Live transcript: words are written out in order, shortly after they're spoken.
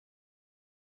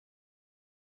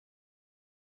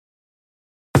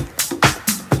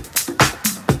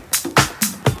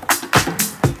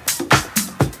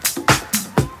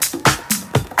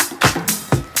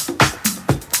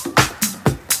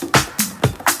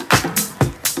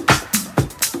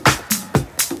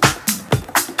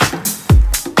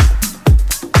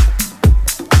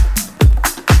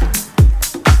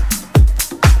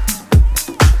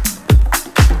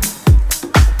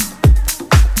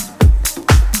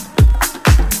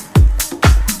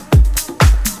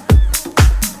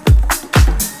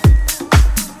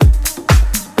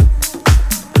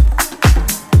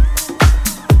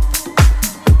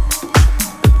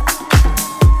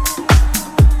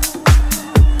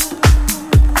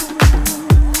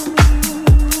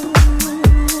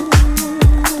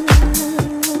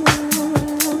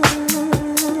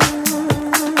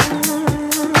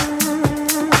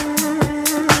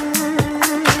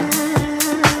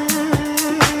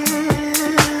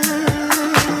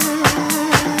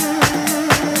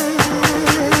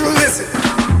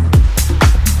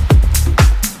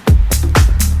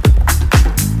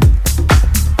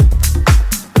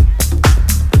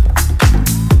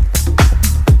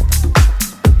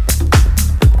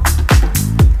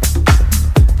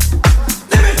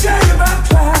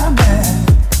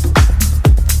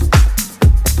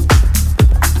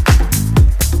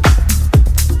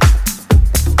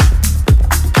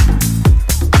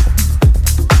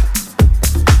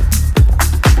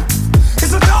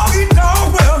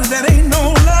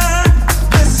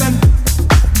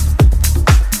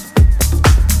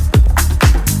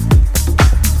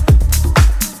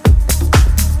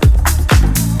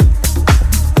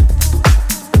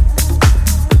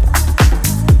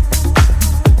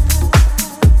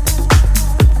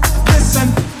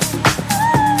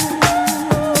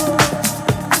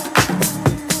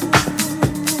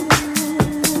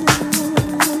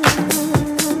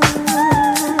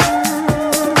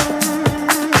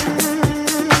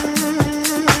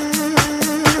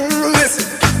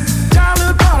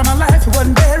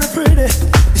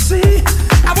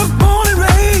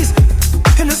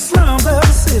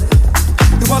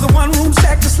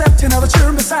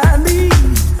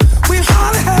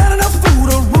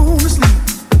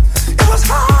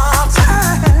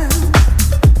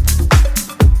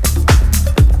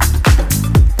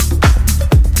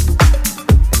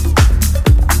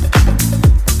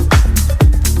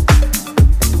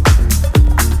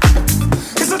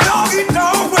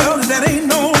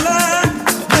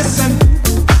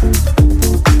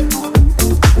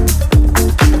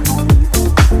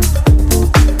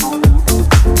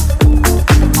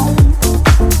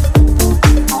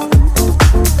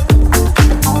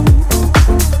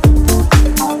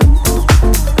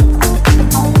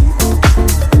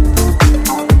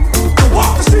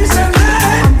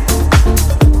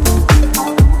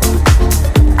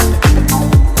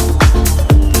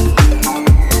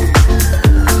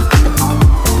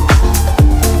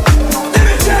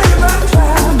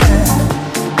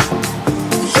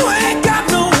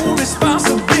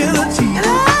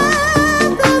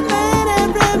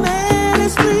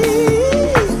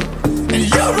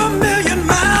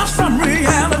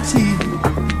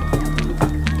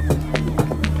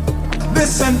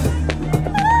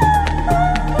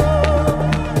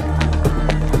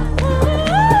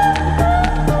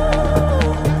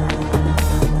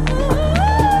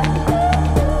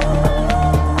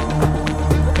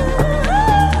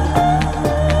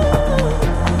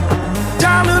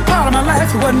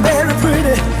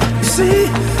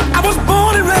was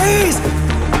born and raised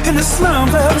in the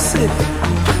slums of the city.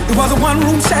 It was a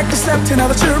one-room shack that slept in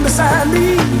other children beside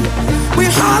me. We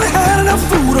hardly had enough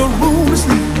food or room to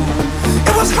sleep.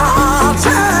 It was hard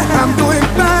time. I'm doing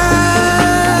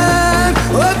fine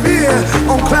up here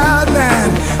on cloud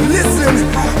nine. Listen,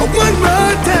 one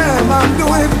more time. I'm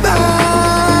doing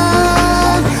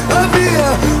fine up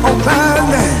here on cloud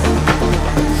nine.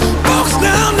 Folks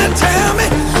down there tell me,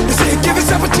 they say give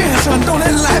yourself a chance, son. Don't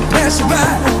let life pass you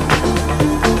by.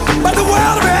 But the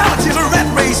world of reality is a rat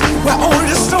race where only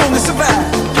the strongest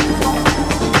survive.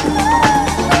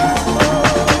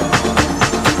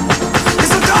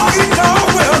 It's a dog-eat-dog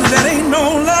world, that ain't no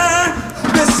lie.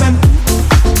 Listen.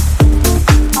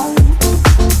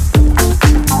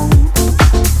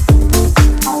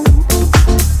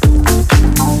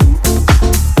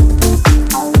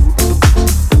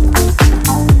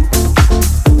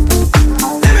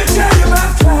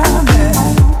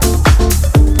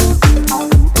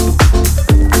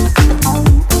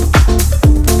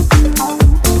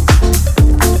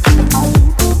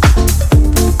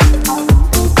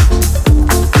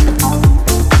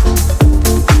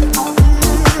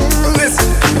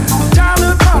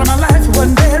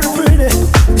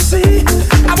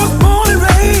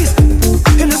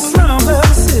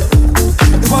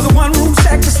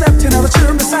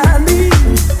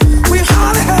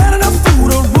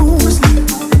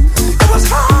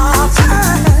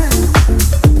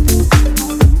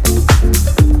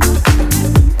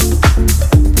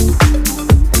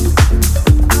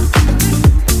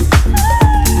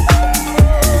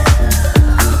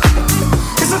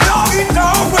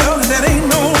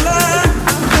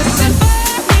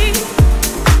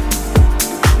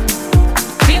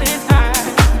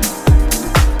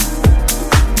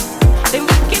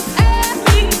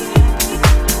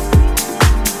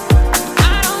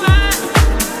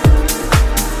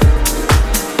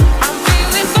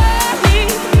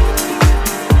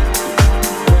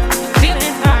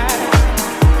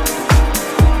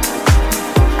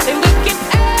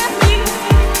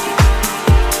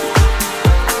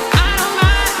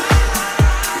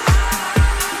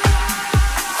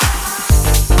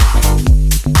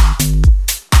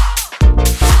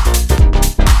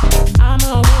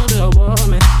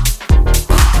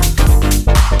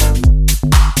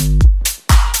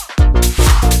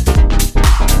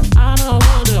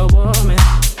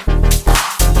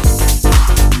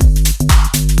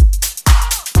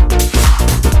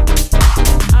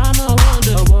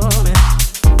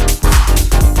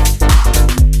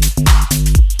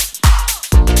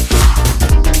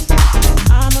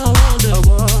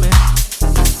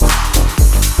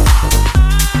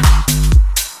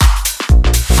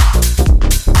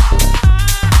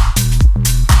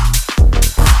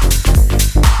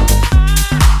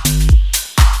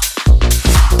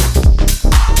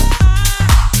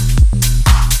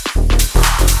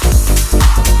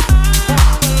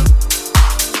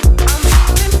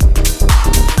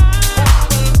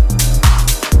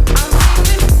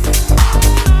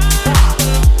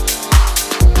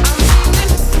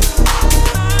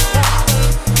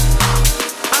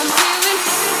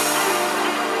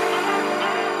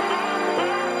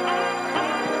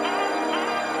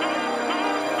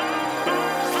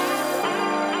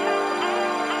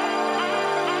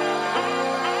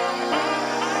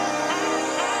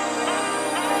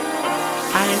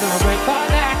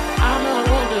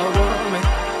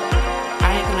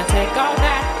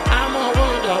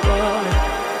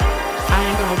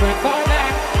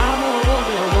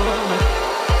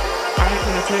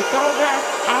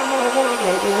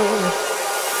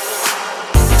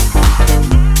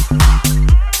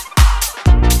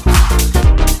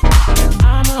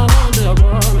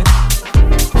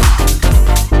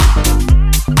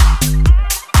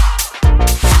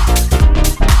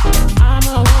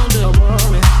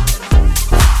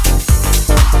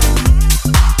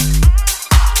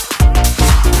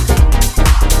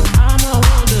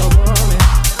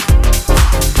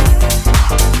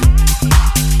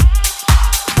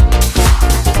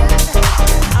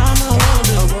 I'm a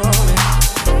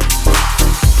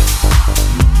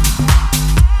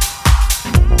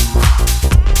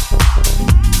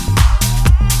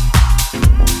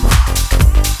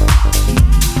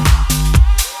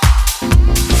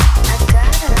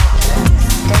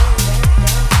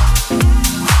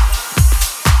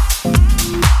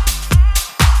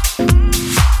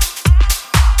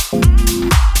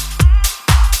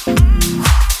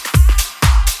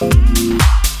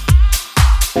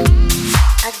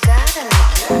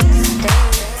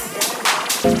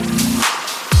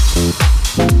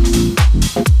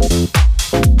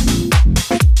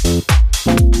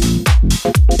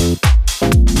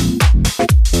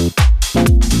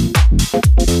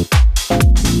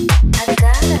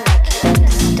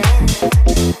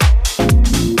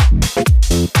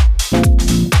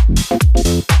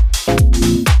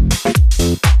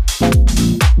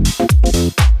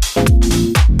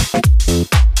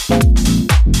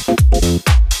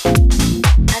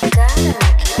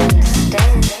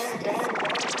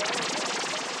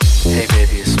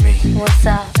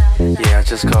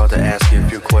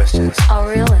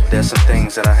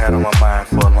on my mind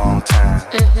for a long time.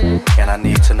 And I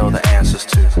need to know the answers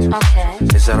to. Okay.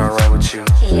 Is that alright with you?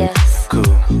 Yes. Cool.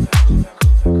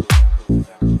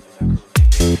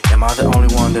 Am I the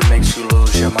only one that makes you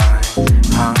lose your mind?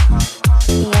 Huh?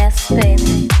 Yes,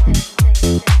 baby.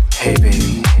 Hey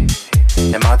baby,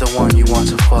 am I the one you want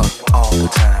to fuck all the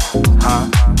time? Huh?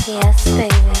 Yes,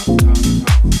 baby.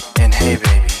 And hey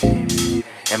baby,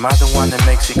 am I the one that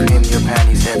makes you clean your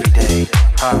panties every day?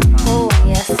 Huh? Oh,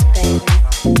 yes, baby.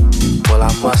 Well,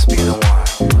 I must be the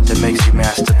one that makes you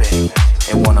masturbate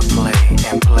and wanna play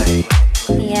and play.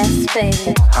 Yes,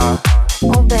 baby. Huh?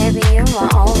 Oh, baby, you're my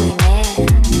only man.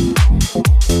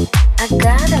 I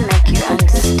gotta make you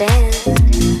understand.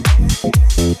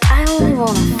 I only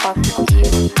wanna fuck with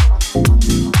you.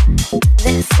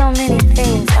 There's so many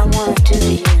things I wanna do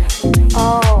to you.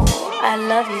 Oh, I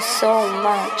love you so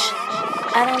much.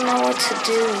 I don't know what to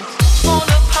do.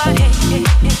 Wanna party,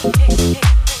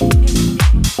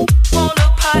 wanna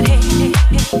party, wanna party,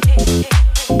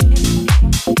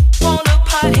 wanna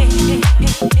party, wanna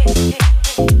party,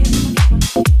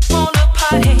 wanna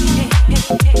party,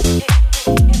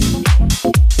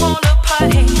 wanna party, wanna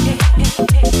party.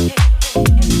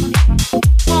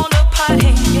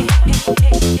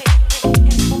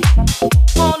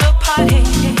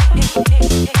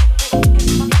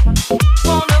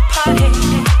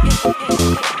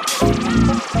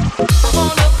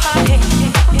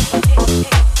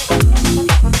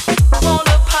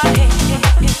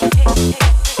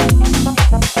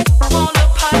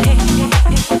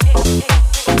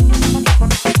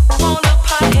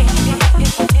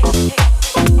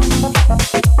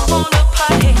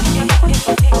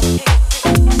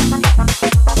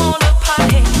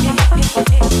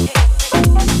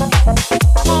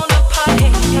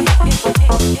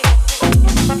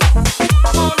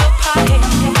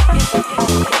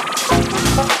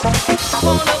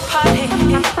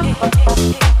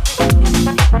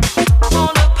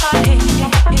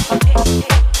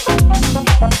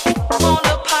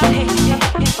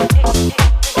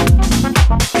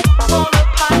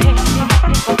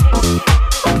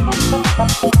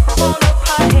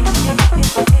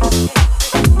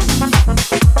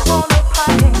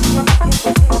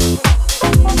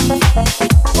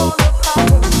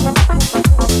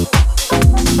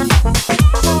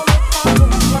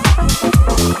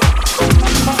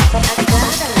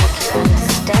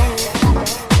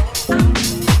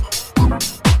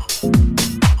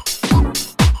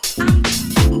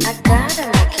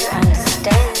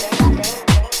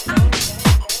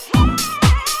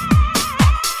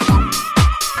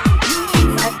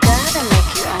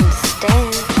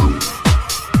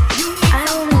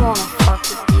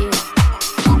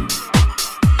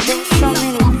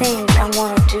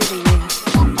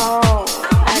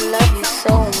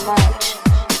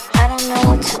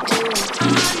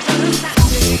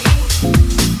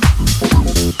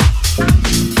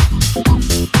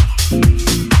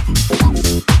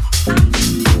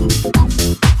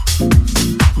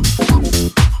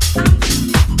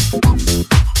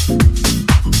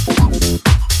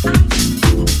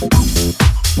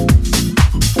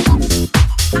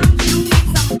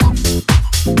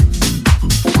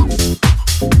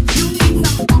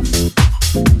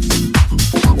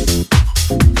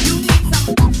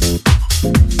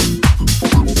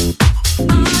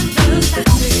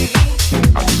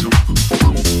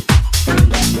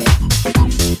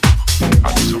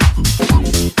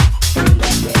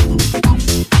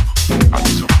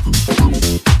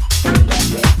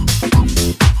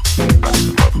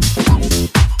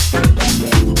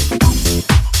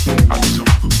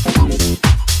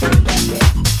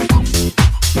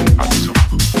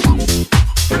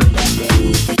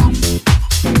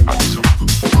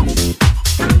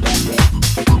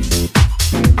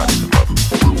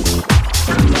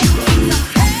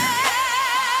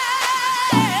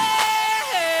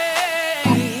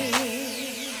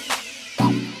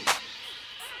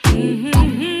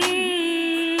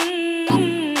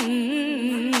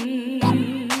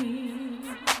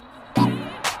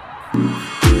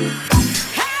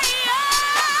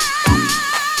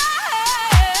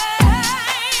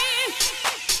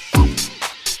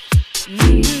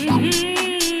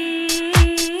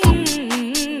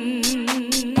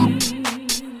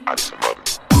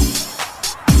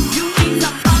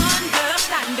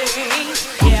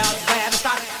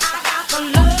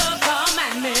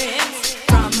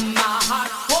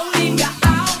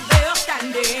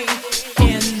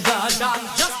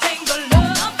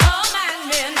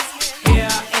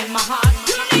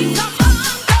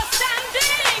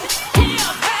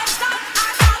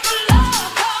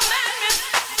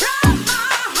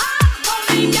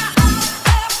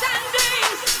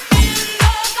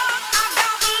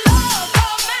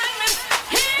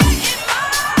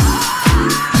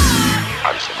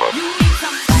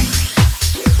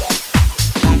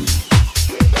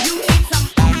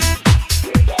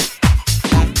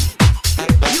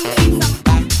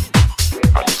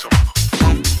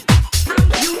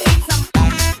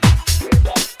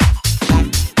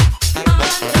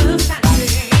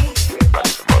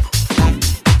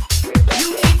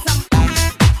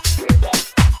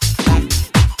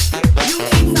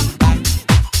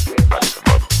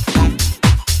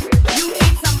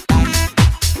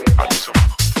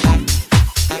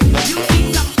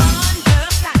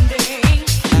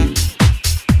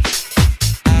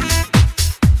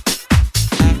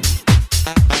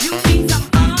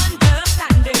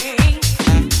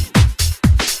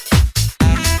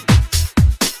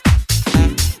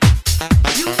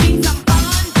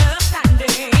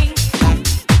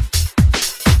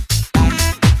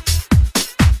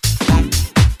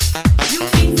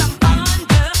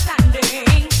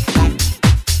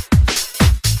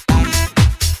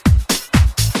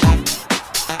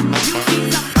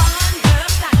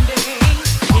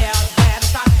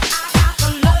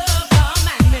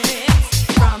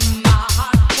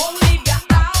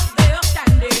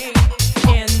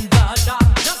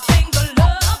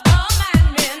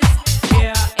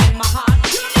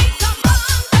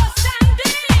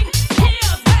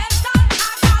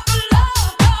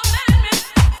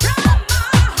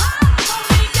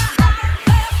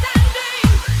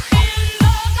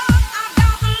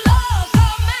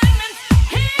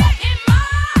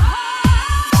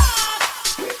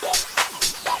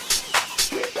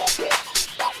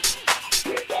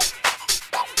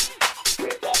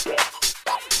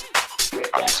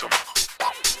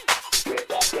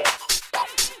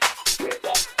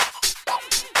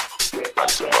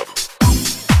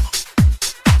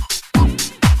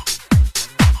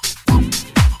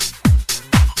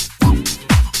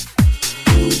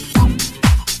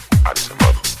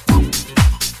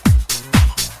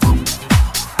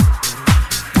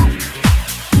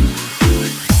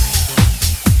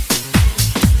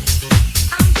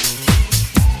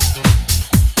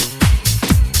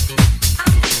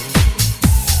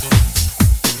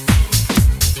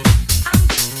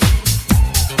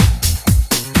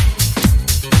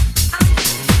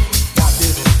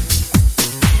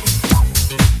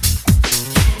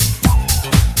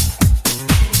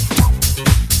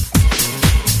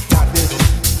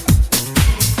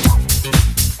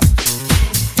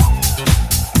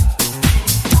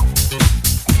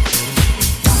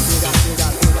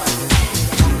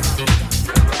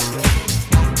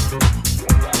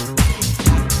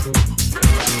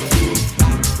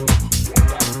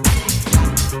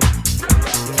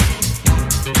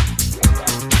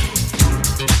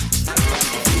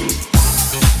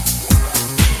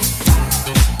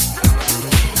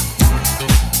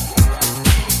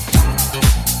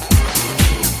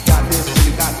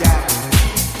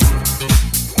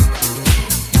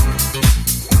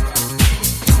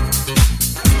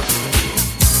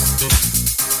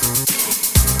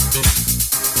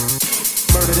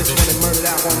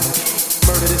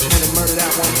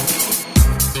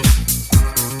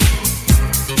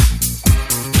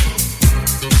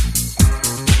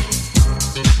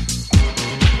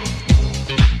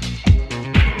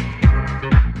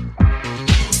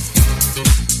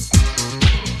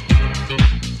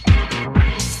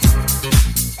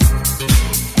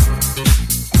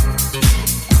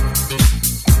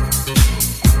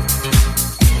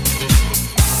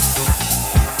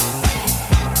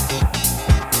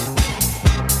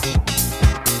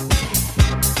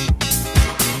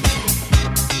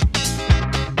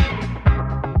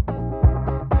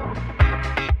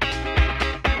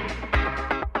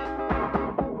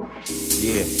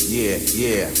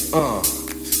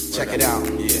 Check it out.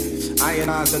 Yeah.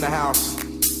 Ionize in the house.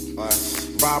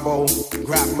 Bravo,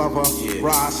 Grap Lover,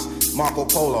 Ross, Marco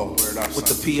Polo with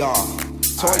the PR.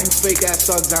 To all you fake ass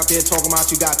thugs out there talking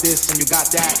about you got this and you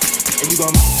got that, and you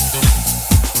gon'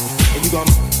 and you gon'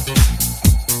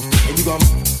 and you gon'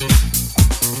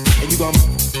 and you gon'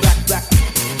 black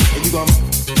and you gon'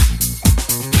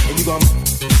 and you gon'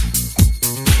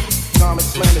 Garment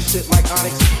slander shit like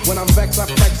Onyx. When I'm vexed, I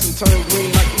flex and turn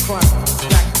green like the crime.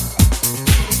 Back.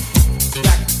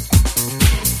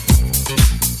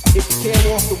 If you can't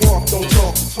walk the walk, don't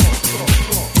talk.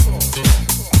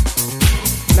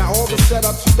 Now all the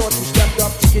setups you thought you stepped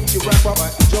up to get your rep up,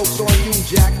 the joke's on you,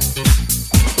 Jack.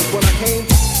 But when I came,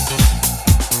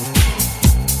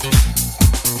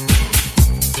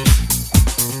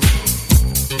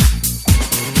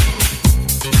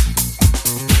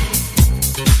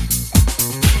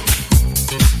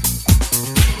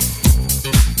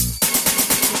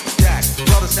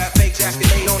 brothers that fake jacks, they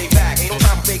lay on their back. Ain't no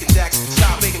time for faking jacks.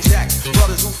 Stop faking jacks.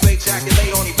 Brothers who fake jack, they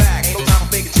lay on their back. Ain't no time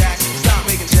for faking jacks. Stop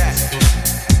faking jacks.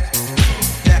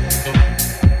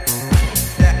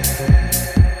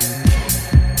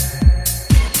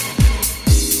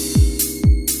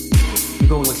 You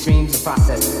go to extremes to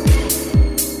process.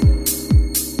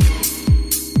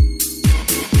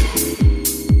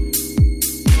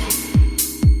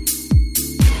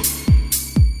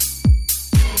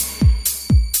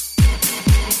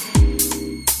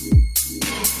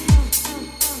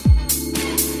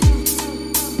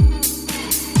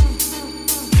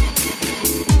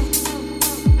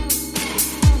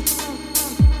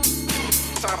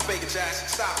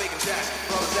 Stop faking jacks.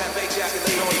 Brothers that fake jacks, they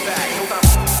lay on your back. Ain't no time.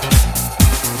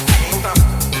 Ain't no time.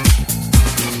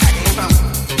 Ain't no time.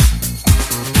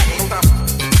 Ain't no time.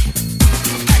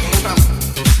 Ain't no time.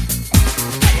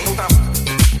 Ain't no time.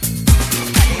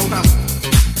 Ain't no time.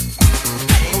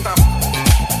 Ain't no time.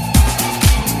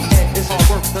 It's hard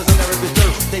work, doesn't never been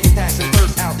dirt. They can tax and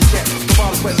first out the check. The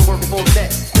father's present working for the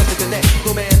next. Just to connect.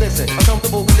 No man, listen. A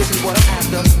comfortable position's what I'm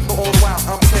after. But all the while,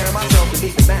 I'm preparing myself to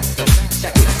meet the master.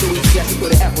 Check it, so easy, yes, you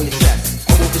put an F on your chest.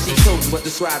 I won't she told you what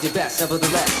describes your best.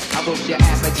 Nevertheless, I roast your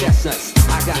ass like chestnuts.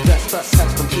 I got dust, plus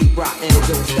touch from Pete Rock, and it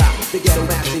don't stop. The ghetto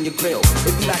maps in your grill.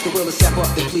 If you like the will to step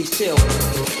up, then please chill.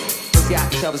 Let's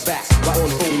get each other's backs. While all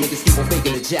the phony niggas keep on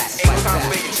faking the jacks. Ain't no time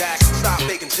for faking jacks. Stop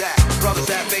faking jacks. Brothers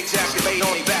that fake jacks, get laid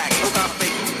on their back. Ain't no time for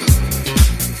faking.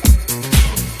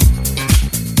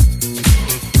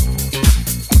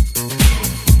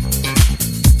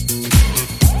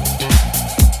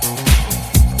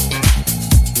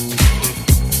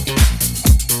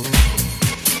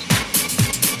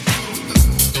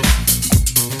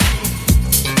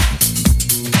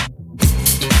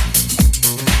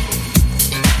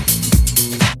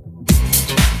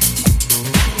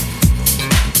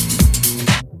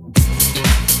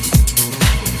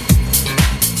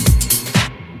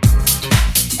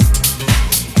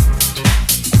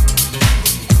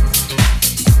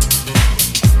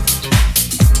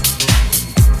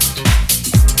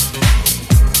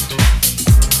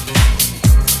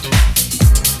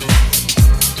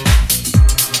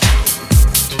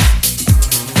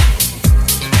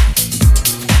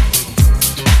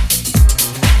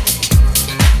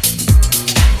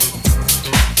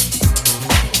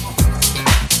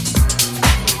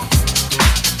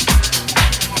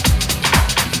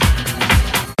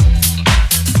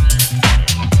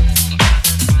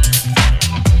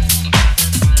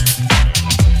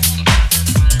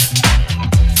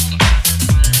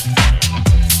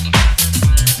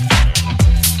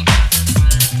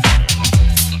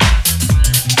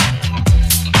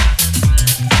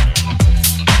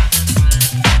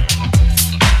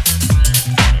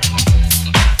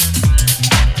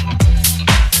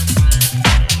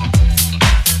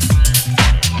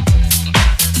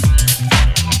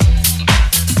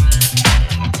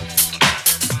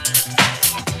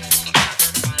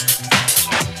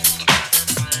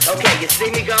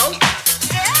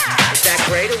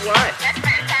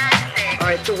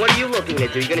 Alright, so what are you looking to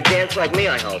do? You're gonna dance like me,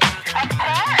 I hope. Of course,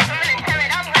 I'm gonna tear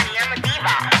it up, honey. I'm a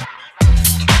diva.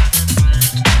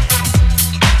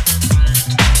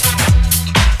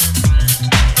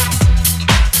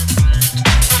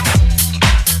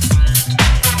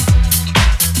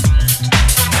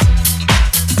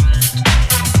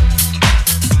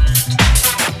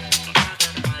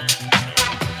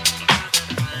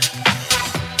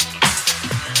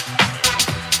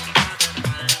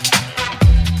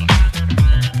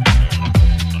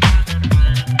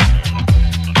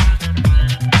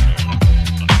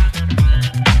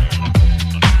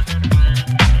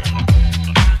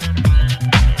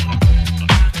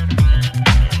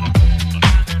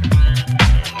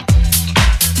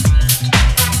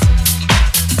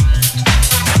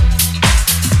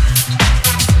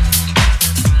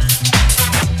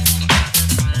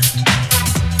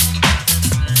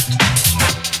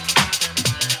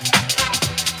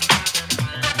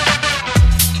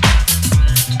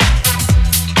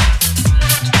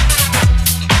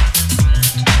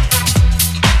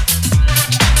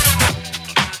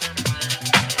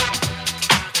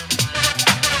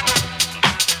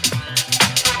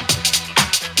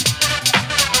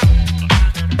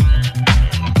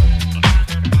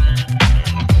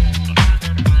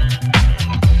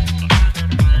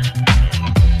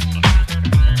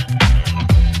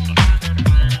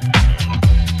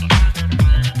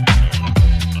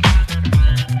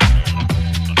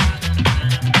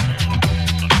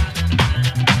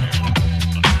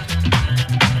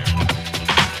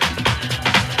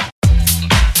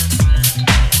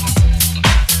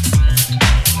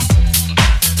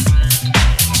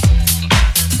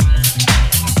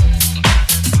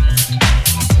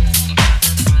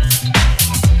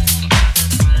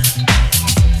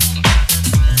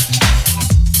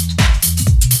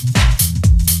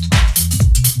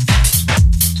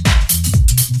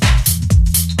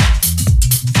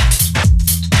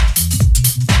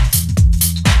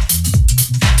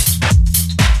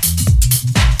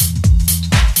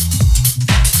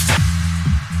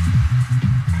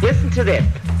 Listen to this.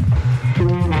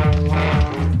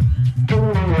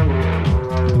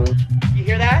 You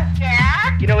hear that?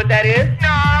 Yeah? You know what that is?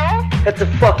 No? That's a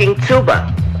fucking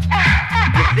tuba.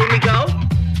 You see me go?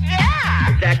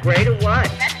 Yeah! Is that great or what?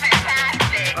 That's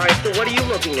fantastic. Alright, so what are you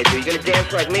looking to do? You're gonna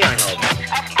dance like me, I hope.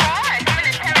 Of course, I'm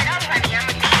gonna tear it up, honey. I'm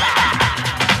a diva.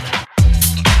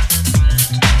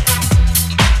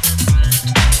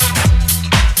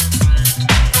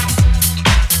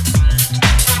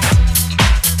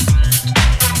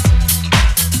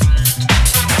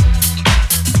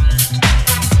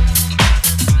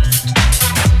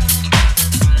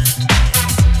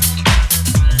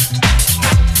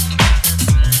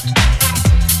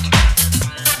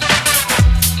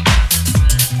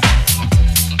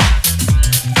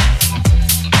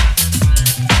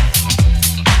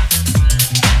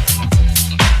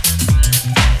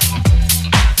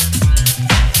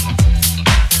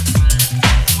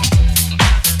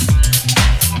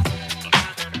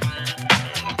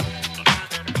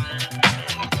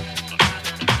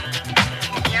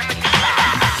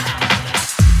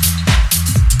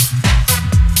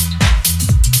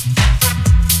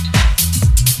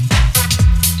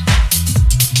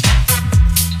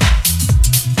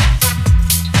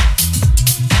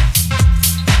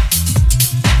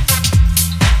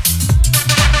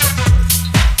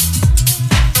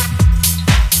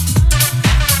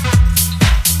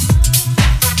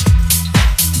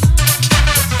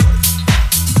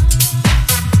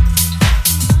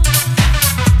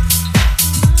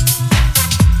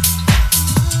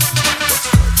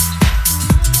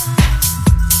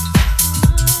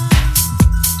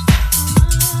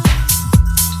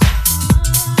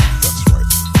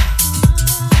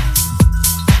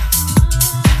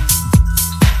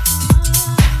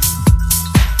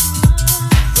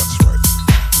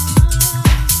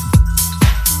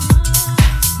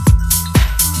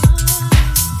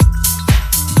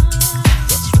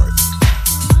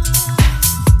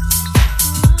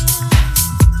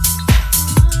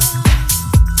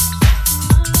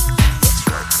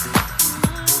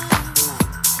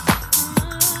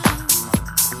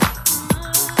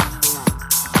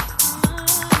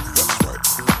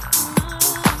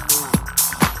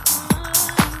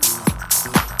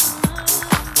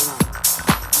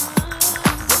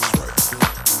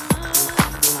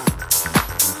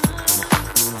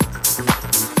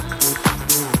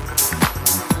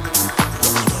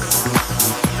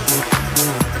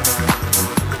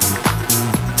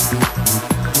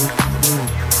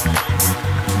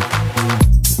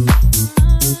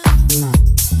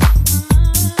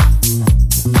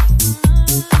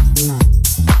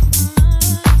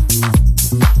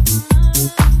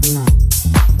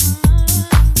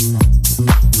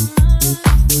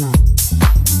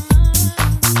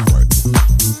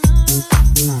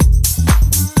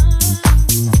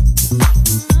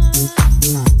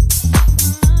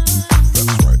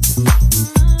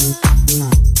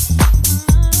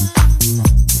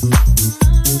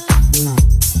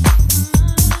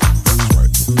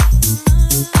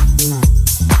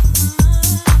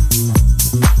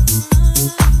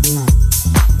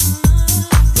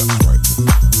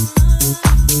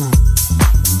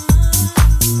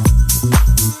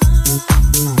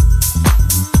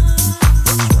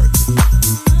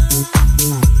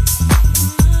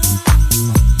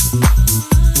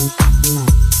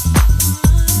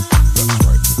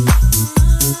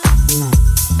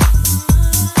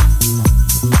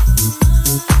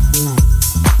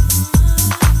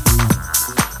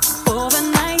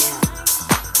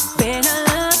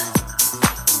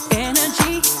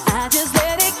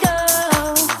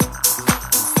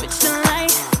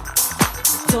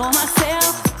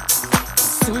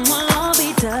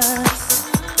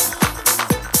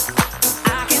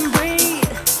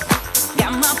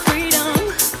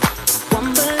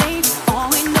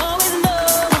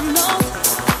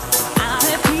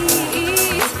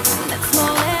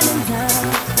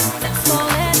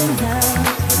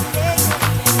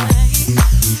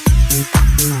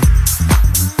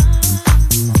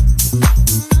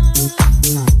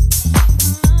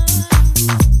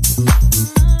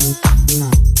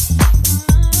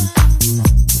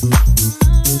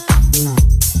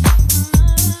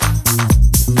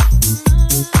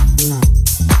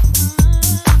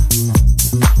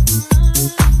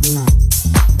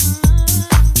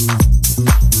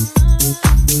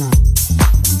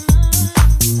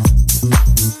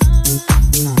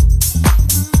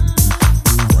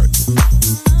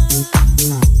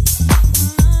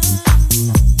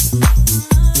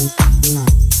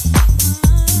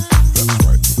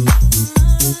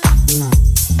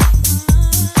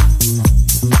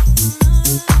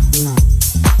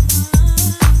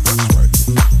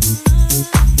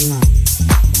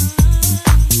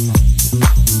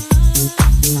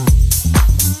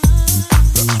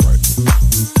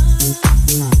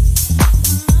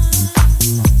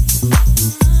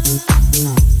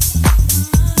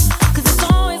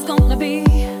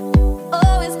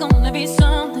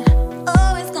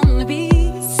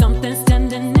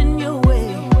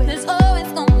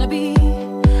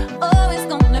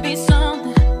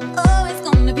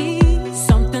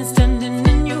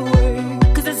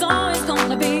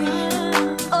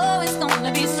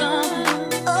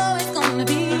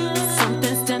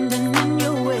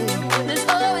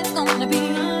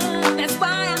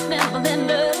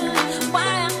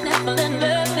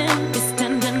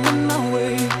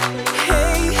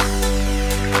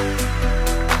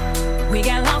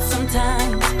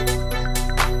 sometimes.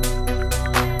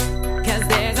 'Cause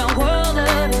there's a world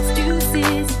of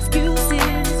excuses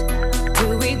to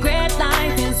regret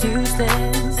life is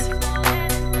useless.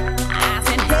 I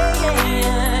said,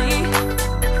 hey,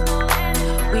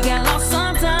 we get lost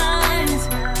sometimes.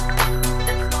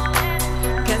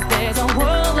 'Cause there's a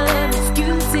world of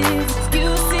excuses.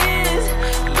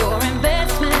 Your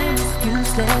investment is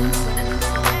useless.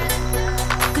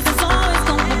 'Cause there's always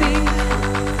gonna be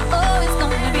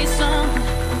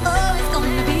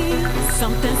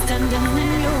something standing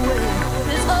in your way.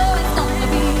 There's always gonna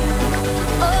be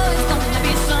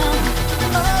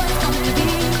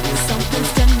something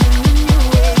standing in your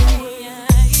way.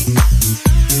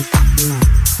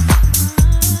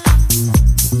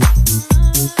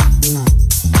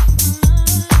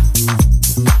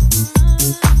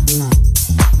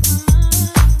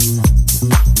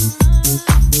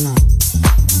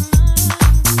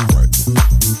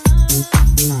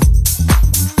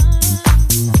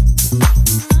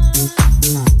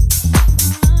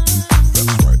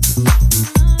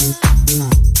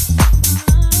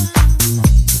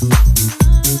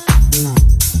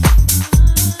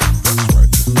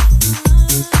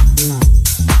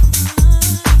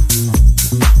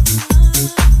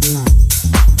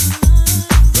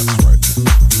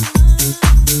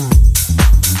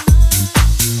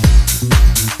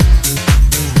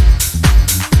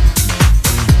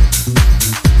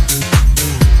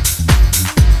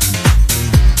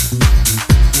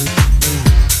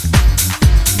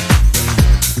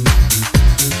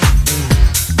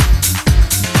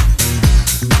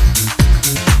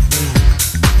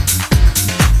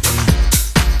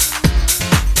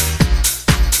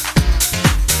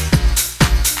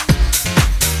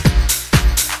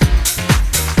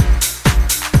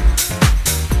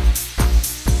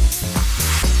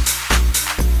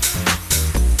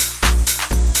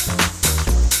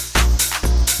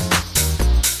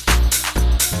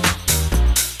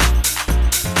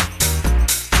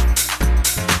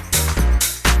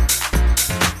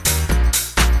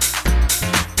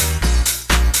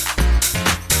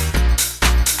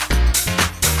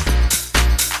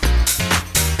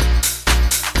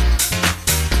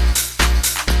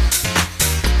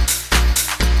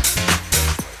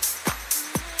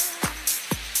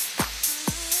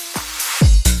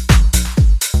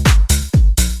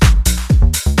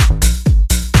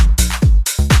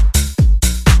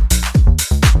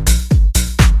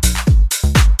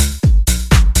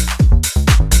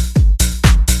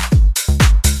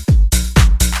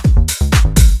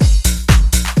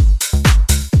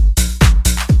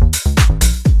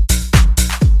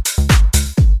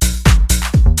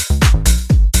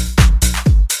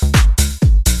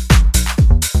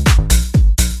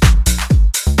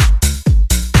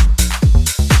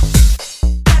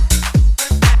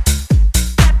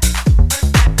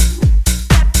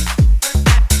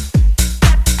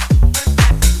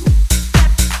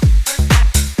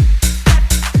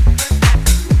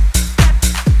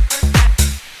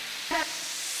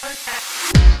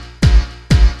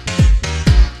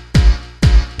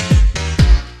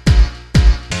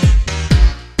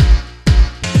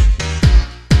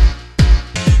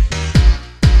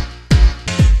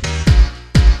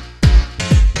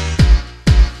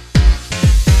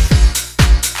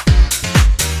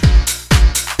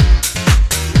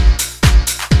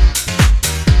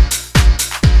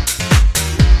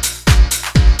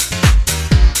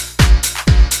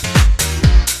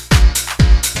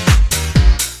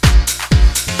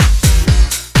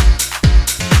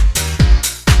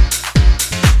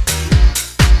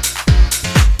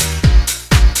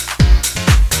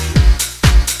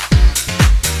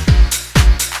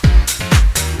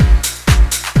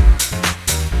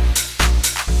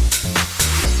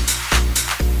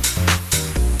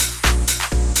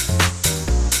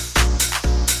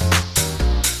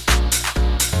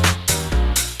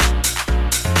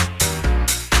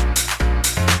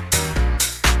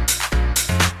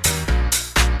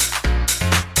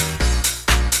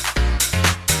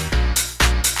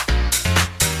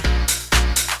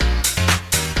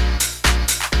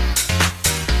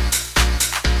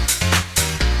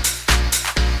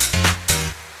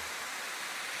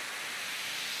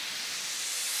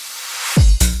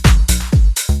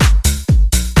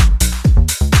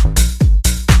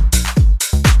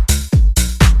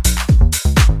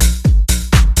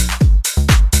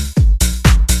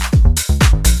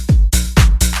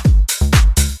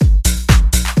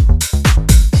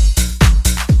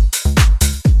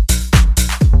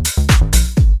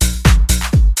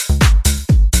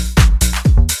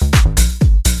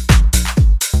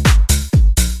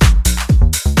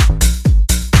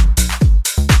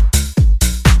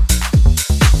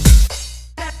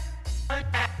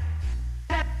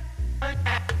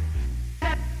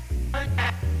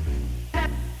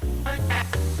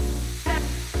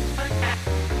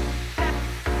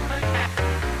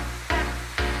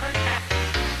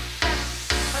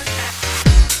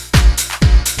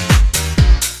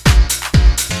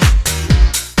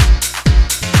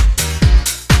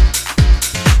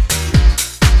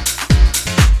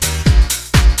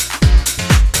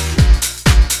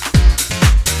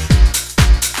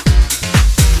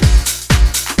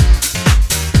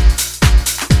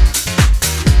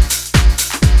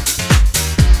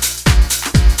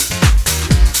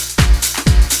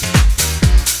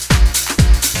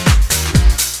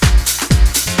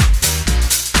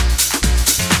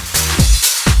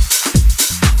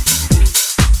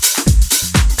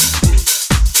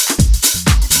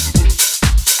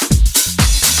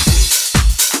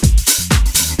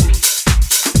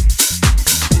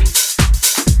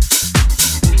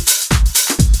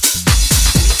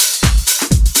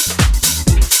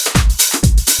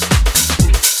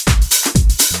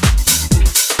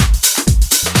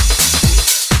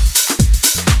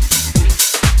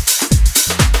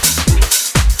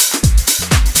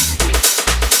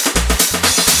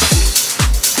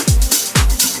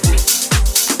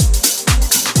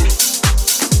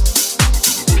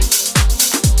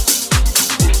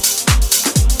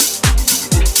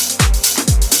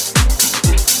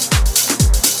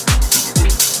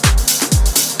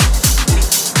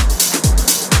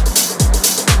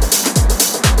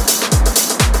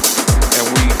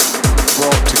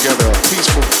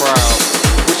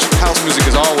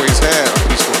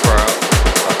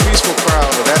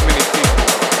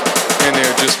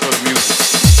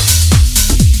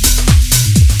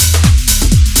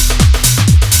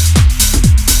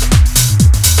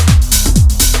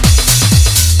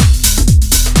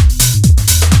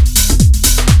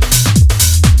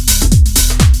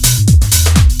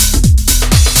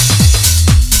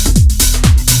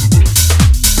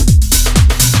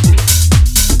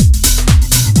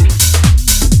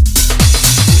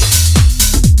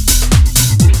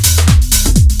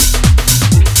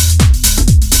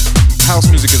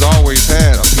 music has always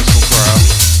had a peaceful crowd.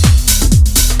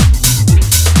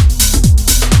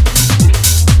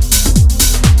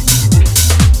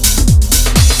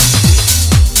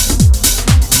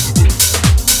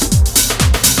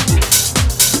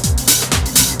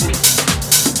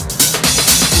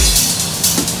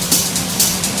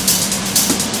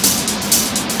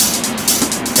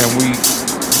 And we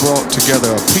brought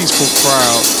together a peaceful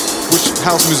crowd, which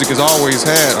house music has always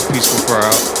had a peaceful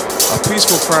crowd. A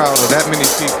peaceful crowd of that many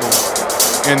people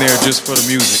in there just for the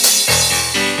music.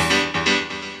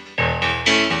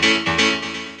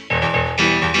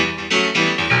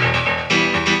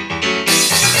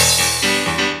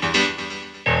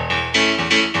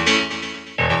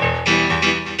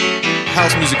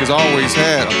 House music has always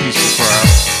had a peaceful crowd.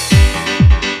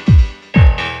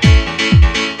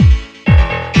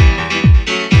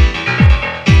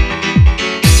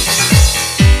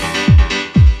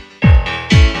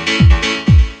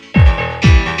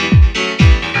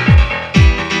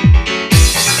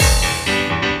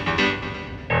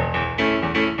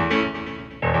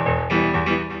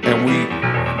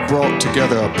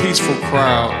 Together a peaceful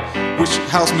crowd, which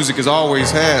house music has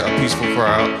always had a peaceful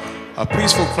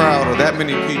crowd of that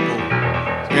many people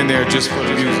in there just for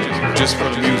the music, just for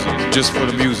the music, just for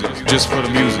the music, just for the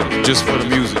music, just for the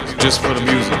music, just for the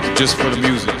music, just for the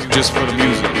music, just for the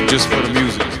music, just for the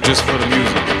music, just for the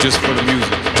music, just for the music.